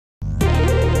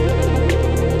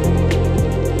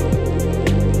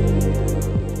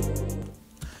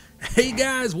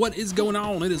guys, what is going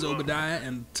on? It is Obediah,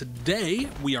 and today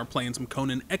we are playing some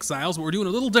Conan Exiles, but we're doing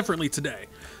a little differently today.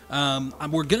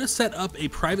 We're going to set up a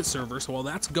private server, so while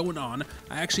that's going on,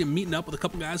 I actually am meeting up with a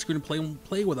couple guys who are going to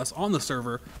play with us on the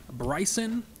server,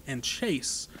 Bryson and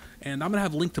Chase. And I'm going to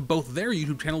have a link to both their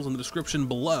YouTube channels in the description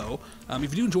below.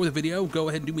 If you do enjoy the video, go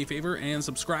ahead and do me a favor and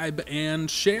subscribe and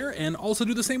share, and also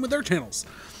do the same with their channels.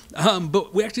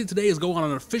 But we actually today is go on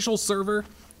an official server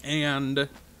and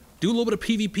do a little bit of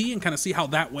PvP and kind of see how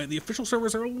that went. The official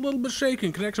servers are a little bit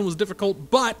shaky, connection was difficult,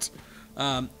 but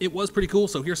it was pretty cool,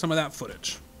 so here's some of that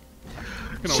footage.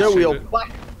 So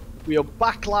we are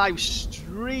back live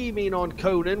streaming on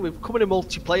Conan. We've come in a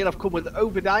multiplayer. I've come with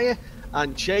Obediah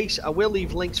and Chase. I will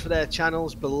leave links for their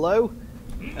channels below.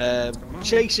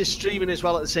 Chase is streaming as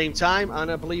well at the same time,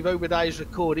 and I believe Obediah is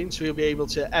recording, so he'll be able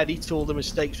to edit all the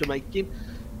mistakes we're making.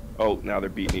 Oh, now they're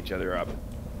beating each other up.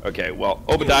 Okay, well,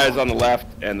 Obediah's on the left,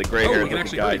 and the gray-haired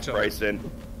looking guy is Bryson.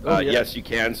 Yes, you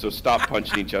can, so stop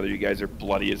punching each other. You guys are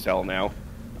bloody as hell now.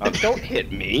 Don't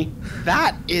hit me.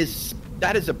 That is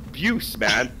abuse,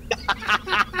 man.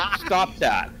 Stop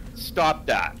that. Stop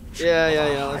that.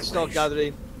 Yeah. Let's start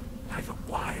gathering.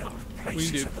 We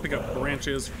need to pick up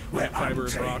branches, plant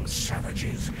fibers, rocks. I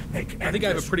think I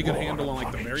have a pretty good handle on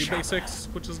like the very basics,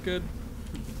 which is good.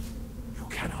 You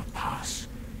cannot pass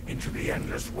into the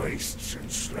endless wastes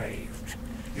enslaved.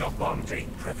 Your bonding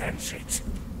prevents it.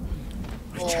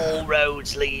 All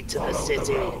roads lead to the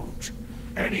city.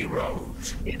 Any road.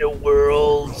 In a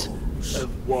world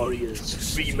of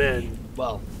warriors, 3 men,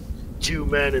 well, 2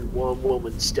 men and 1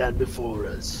 woman stand before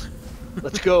us.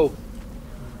 Let's go.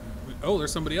 Oh,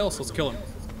 there's somebody else. Let's kill him.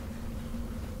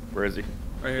 Where is he?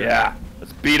 Right here. Yeah,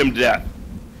 let's beat him to death.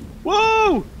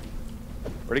 Whoa!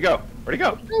 Where'd he go? Where'd he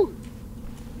go?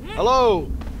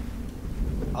 Hello.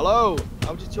 Hello.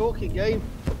 How's you talking, game?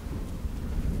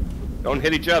 Don't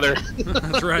hit each other.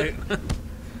 That's right.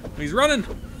 He's running.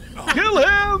 Kill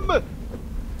him!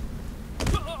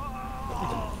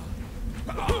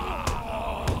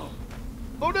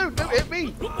 Oh no! Don't hit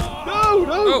me!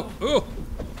 No! Oh!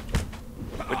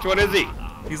 Which one is he?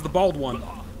 He's the bald one.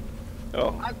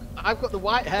 Oh. I've got the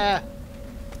white hair.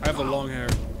 I have the long hair.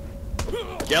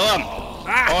 Kill him!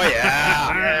 Ah! Oh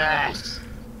yeah! Yes!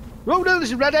 Oh no!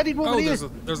 There's a red-headed woman here.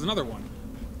 There's another one.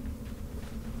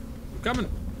 I'm coming.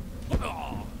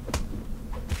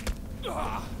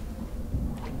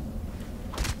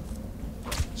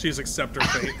 She just accept her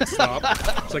fate. Stop.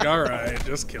 It's like, all right,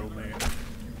 just kill me.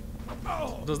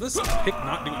 Does this pick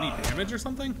not do any damage or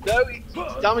something? No,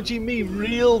 it's damaging me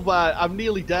real bad. I'm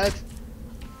nearly dead.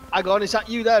 Hang on, is that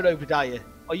you there, Obediah?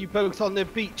 Are you both on the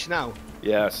beach now?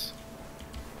 Yes.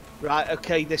 Right,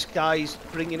 okay, this guy's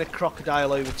bringing a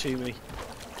crocodile over to me.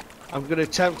 I'm going to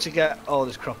attempt to get... Oh,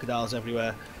 there's crocodiles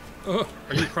everywhere. Are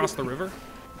you across the river?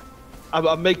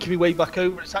 I'm making my way back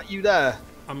over. Is that you there?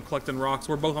 I'm collecting rocks.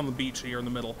 We're both on the beach here in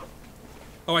the middle.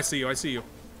 Oh, I see you. I see you.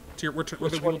 We're the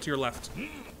people to your left.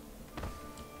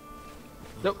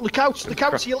 No, look out! Look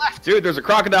out to your left! Dude, there's a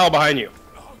crocodile behind you.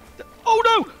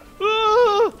 Oh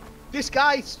no! This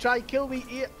guy's trying to kill me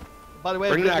here. By the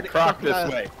way, bring that croc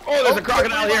this way. Oh, there's a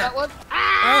crocodile here. That one.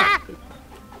 Ah!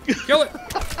 Kill it!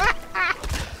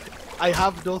 I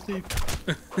have nothing.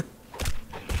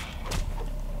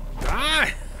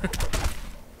 Die!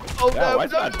 Oh yeah, no! Why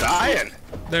is that dying?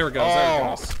 There we go. There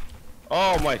it goes.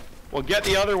 Oh my! Well, get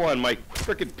the other one. My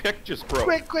frickin' pick just broke.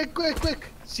 Quick!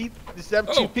 See, there's them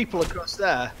 2 people across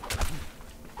there.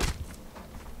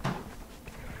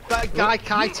 That guy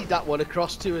kited that one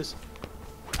across to us.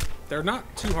 They're not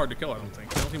too hard to kill, I don't think.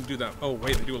 They don't even do that. Oh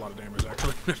wait, they do a lot of damage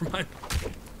actually. Never mind.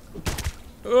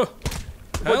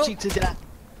 Punch it to death.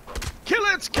 Kill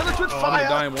it with I'm fire! gonna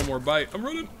die in one more bite. I'm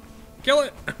running. Kill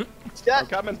it. It's dead. I'm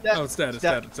coming. Oh, it's dead. It's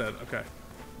dead. Okay.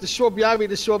 The sword behind me.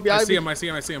 I see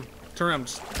him. Turn around,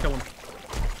 just kill him.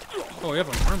 Oh, you have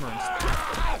an armor.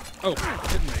 Oh,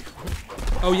 hit me.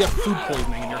 Oh, you have food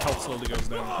poisoning and your health slowly goes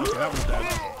down. Okay, that one's dead.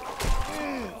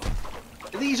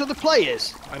 Are these other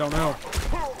players? I don't know.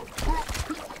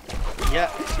 Yeah.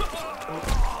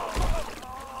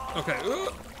 Okay.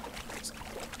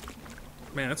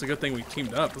 Man, it's a good thing we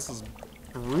teamed up. This is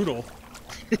brutal.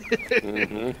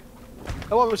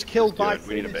 Oh, I was killed by...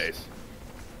 We need a base.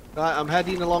 Right, I'm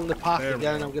heading along the path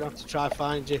again. I'm going to have to try to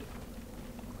find you.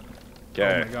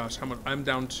 Okay. Oh my gosh, I'm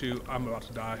down to... I'm about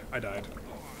to die. I died.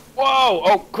 Whoa!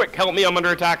 Oh, quick, help me, I'm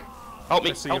under attack. Help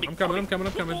me, I see help you. me. I'm coming.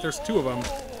 There's 2 of them.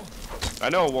 I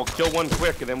know, we'll kill one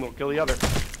quick and then we'll kill the other.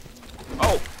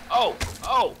 Oh!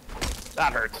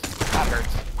 That hurts.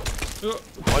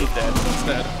 One's dead. One's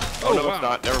dead. Oh, no, wow. it's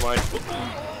not. Never mind.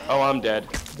 Oh, I'm dead.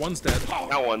 One's dead.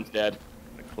 Now one's dead.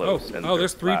 close. Oh,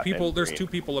 there's 3 people. There's 2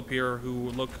 people up here who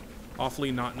look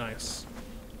awfully not nice.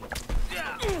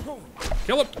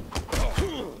 Kill him!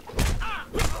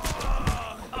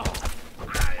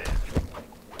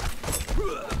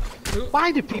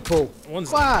 Why do people?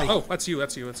 Why? Oh, that's you.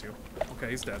 That's you. That's you. Okay,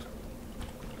 he's dead.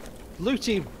 Loot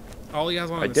him. All he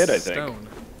has on is stone.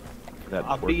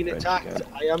 I'm being attacked.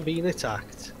 I am being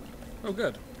attacked. Oh,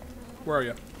 good. Where are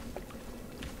you?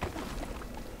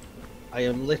 I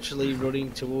am literally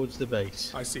running towards the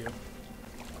base. I see him.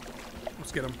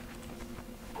 Let's get him.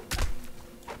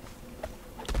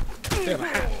 They have a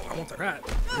hat. I want their hat.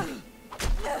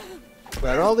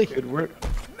 Where are they? Where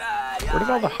did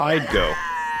all the hide go?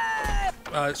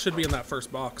 It should be in that first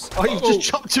box. Oh, you just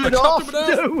chopped it off?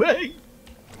 No way!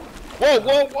 Whoa,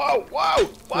 whoa, whoa, whoa,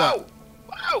 whoa,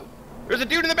 whoa! There's a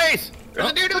dude in the base! There's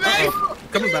a dude in the base!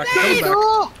 Coming back, coming back.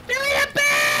 Dude in the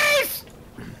base!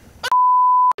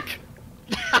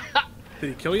 Did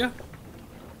he kill you?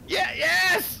 Yeah,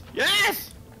 yes!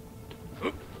 Yes!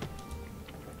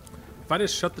 If I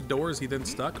just shut the door, is he then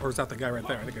stuck? Or is that the guy right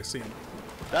there? I think I see him.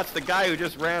 That's the guy who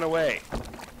just ran away.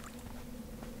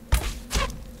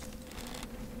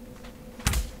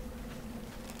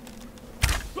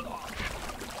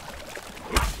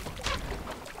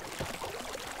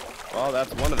 Well,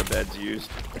 that's one of the beds used.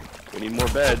 We need more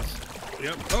beds.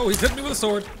 Yep. Oh, he's hitting me with a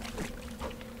sword.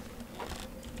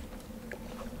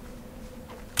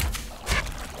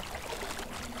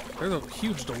 There's a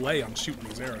huge delay on shooting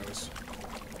these arrows.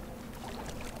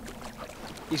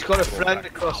 He's got a friend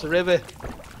across the river.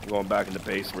 I'm going back in the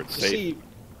base where it's safe. See,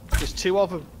 there's 2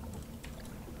 of them.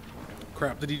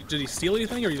 Crap, did he steal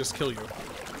anything or he just kill you?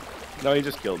 No, he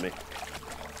just killed me. I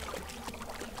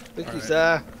think he's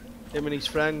there. Him and his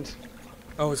friend.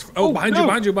 Oh, behind you,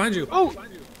 behind you, behind you. Oh!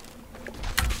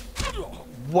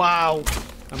 Wow.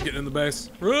 I'm getting in the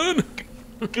base. Run!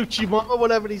 Gucci Mama,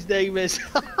 whatever his name is.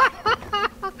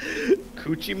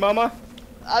 Coochie Mama?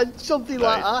 Something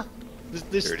like that.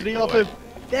 There's 3 of them.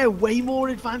 They're way more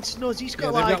advanced than us. He's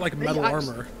got they've got like metal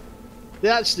armor. They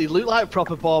actually look like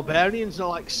proper barbarians, not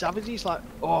like savages. Like,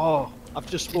 oh, I've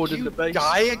just spawned in the base.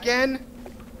 Die again?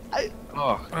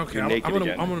 Oh, okay, I'm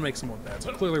gonna make some more beds.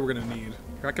 Clearly, we're gonna need.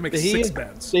 I can make 6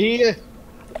 beds. They're here.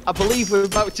 I believe we're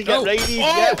about to get raided.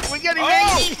 Yeah, we're getting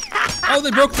raided. Oh,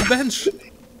 they broke the bench.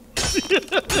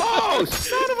 Oh,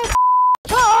 son of a!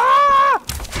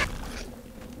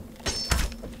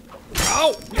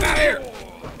 Oh, get out of here!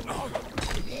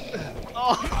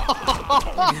 Oh.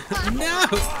 No!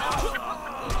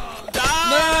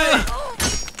 Die!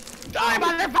 No! Die,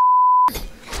 motherfucker!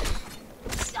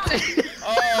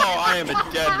 Oh, I am a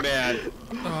dead man.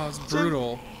 Oh, it's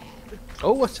brutal.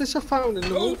 Oh, what's this I found in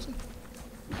the water?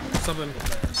 Something.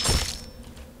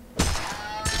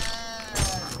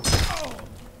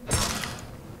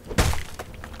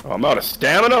 Oh, I'm out of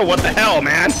stamina? What the hell,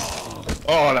 man?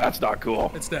 Oh, that's not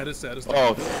cool. It's dead, it's dead, it's dead.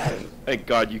 Oh, thank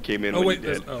God you came in when you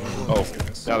did. Oh,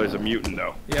 now there's a mutant,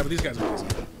 though. Yeah, but these guys are easy.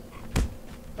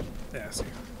 Yeah, I see.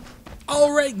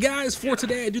 Alright guys, for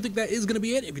today I do think that is going to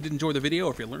be it. If you did enjoy the video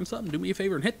or if you learned something, do me a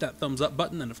favor and hit that thumbs up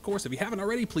button. And of course, if you haven't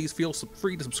already, please feel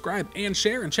free to subscribe and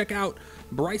share. And check out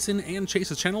Bryson and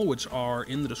Chase's channel, which are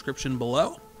in the description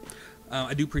below.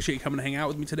 I do appreciate you coming to hang out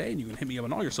with me today. And you can hit me up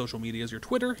on all your social medias, your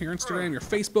Twitter, your Instagram, your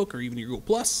Facebook, or even your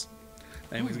Google+.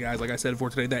 Anyways guys, like I said, for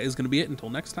today that is going to be it. Until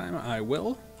next time, I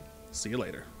will see you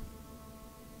later.